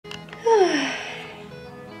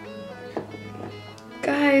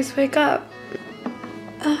Guys, wake up.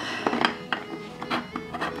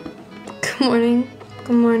 Good morning.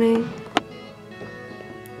 Good morning.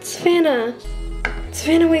 Savannah.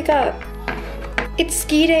 Savannah, wake up. It's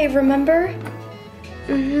ski day, remember?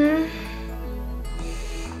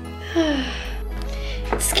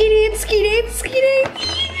 Ski day, it's ski day, it's ski day.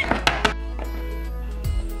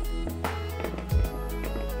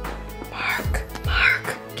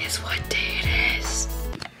 Mark, guess what day it is?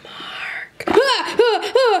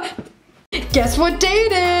 Guess what day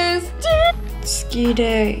it is? Ski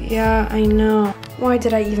day, yeah, I know. Why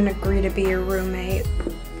did I even agree to be your roommate?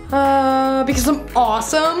 Because I'm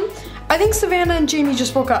awesome. I think Savannah and Jamie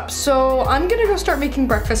just woke up, so I'm gonna go start making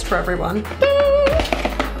breakfast for everyone.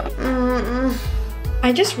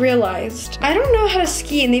 I just realized, I don't know how to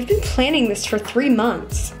ski and they've been planning this for 3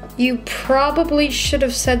 months. You probably should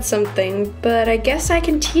have said something, but I guess I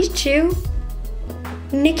can teach you.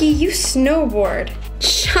 Nikki, you snowboard.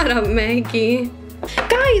 Shut up, Maggie.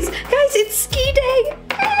 Guys, it's ski day.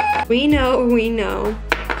 We know.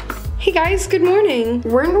 Hey guys, good morning.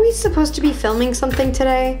 Weren't we supposed to be filming something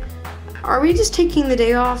today? Are we just taking the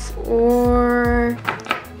day off, or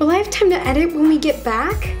will I have time to edit when we get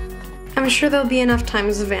back? I'm sure there'll be enough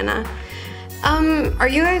time, Savannah. Are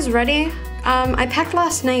you guys ready? I packed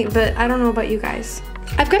last night, but I don't know about you guys.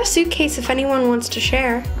 I've got a suitcase if anyone wants to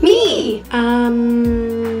share. Me!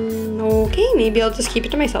 Okay, maybe I'll just keep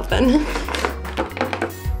it to myself then.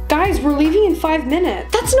 Guys, we're leaving in 5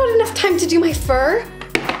 minutes. That's not enough time to do my fur.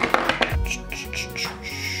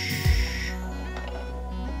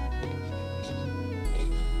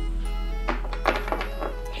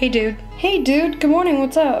 Hey dude. Hey dude, good morning,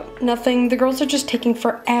 what's up? Nothing, the girls are just taking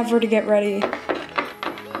forever to get ready.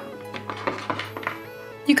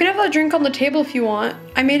 You can have a drink on the table if you want.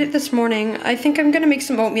 I made it this morning. I think I'm gonna make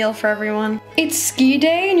some oatmeal for everyone. It's ski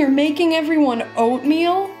day and you're making everyone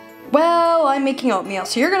oatmeal? Well, I'm making oatmeal,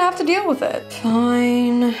 so you're gonna have to deal with it.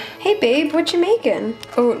 Fine. Hey babe, what you making?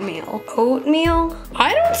 Oatmeal. Oatmeal?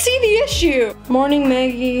 I don't see the issue. Morning,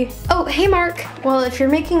 Maggie. Oh, hey Mark. Well, if you're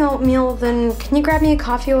making oatmeal, then can you grab me a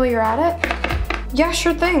coffee while you're at it? Yeah,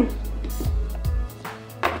 sure thing.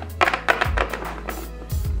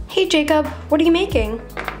 Hey Jacob, what are you making?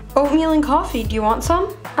 Oatmeal and coffee, do you want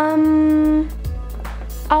some?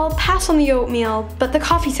 I'll pass on the oatmeal, but the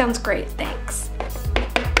coffee sounds great, thanks.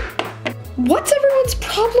 What's everyone's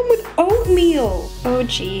problem with oatmeal? Oh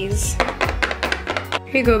geez.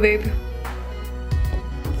 Here you go, babe.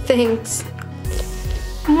 Thanks.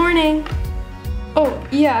 Morning. Oh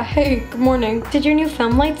yeah, hey, good morning. Did your new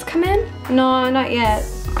film lights come in? No, not yet.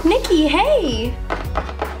 Nikki, hey!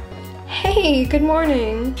 Hey, good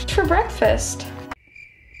morning. For breakfast.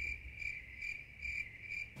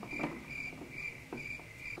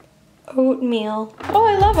 Oatmeal. Oh,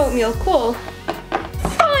 I love oatmeal, cool.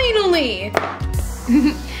 Finally!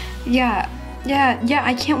 Yeah,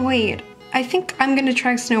 I can't wait. I think I'm gonna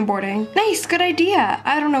try snowboarding. Nice, good idea.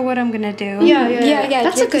 I don't know what I'm gonna do. Yeah.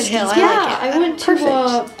 That's a good hill, I like it. I went to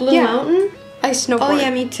Blue Mountain. I snowboard. Oh yeah,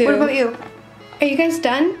 me too. What about you? Are you guys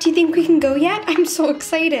done? Do you think we can go yet? I'm so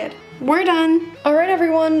excited. We're done. All right,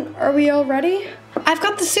 everyone, are we all ready? I've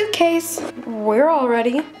got the suitcase. We're all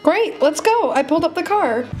ready. Great, let's go. I pulled up the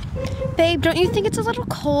car. Babe, don't you think it's a little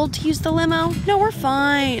cold to use the limo? No, we're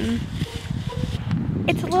fine.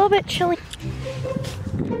 It's a little bit chilly.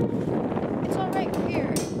 It's all right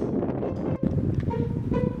here.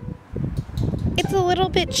 It's a little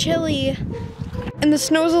bit chilly. And the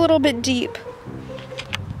snow's a little bit deep.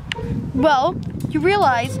 Well, you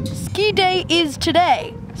realize ski day is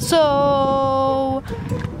today. So,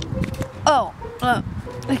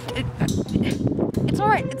 it's all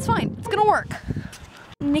right, it's fine, it's gonna work.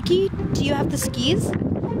 Nikki, do you have the skis?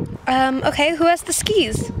 Okay, who has the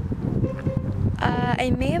skis? I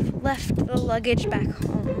may have left the luggage back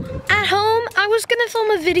home. At home? I was gonna film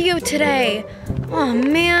a video today. Oh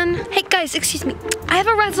man. Hey guys, excuse me. I have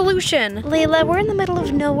a resolution. Layla, we're in the middle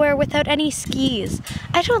of nowhere without any skis.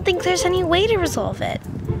 I don't think there's any way to resolve it.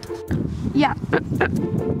 Yeah.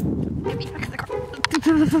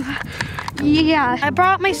 Yeah, I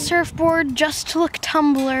brought my surfboard just to look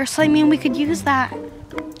tumbler, so I mean we could use that.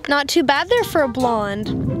 Not too bad there for a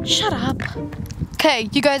blonde. Shut up. Okay,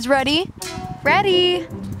 you guys ready? Ready.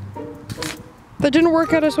 That didn't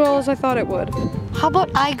work out as well as I thought it would. How about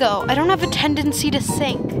I go? I don't have a tendency to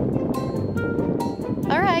sink.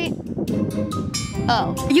 All right.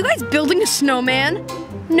 Oh. Are you guys building a snowman?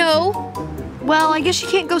 No. Well, I guess you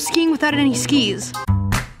can't go skiing without any skis.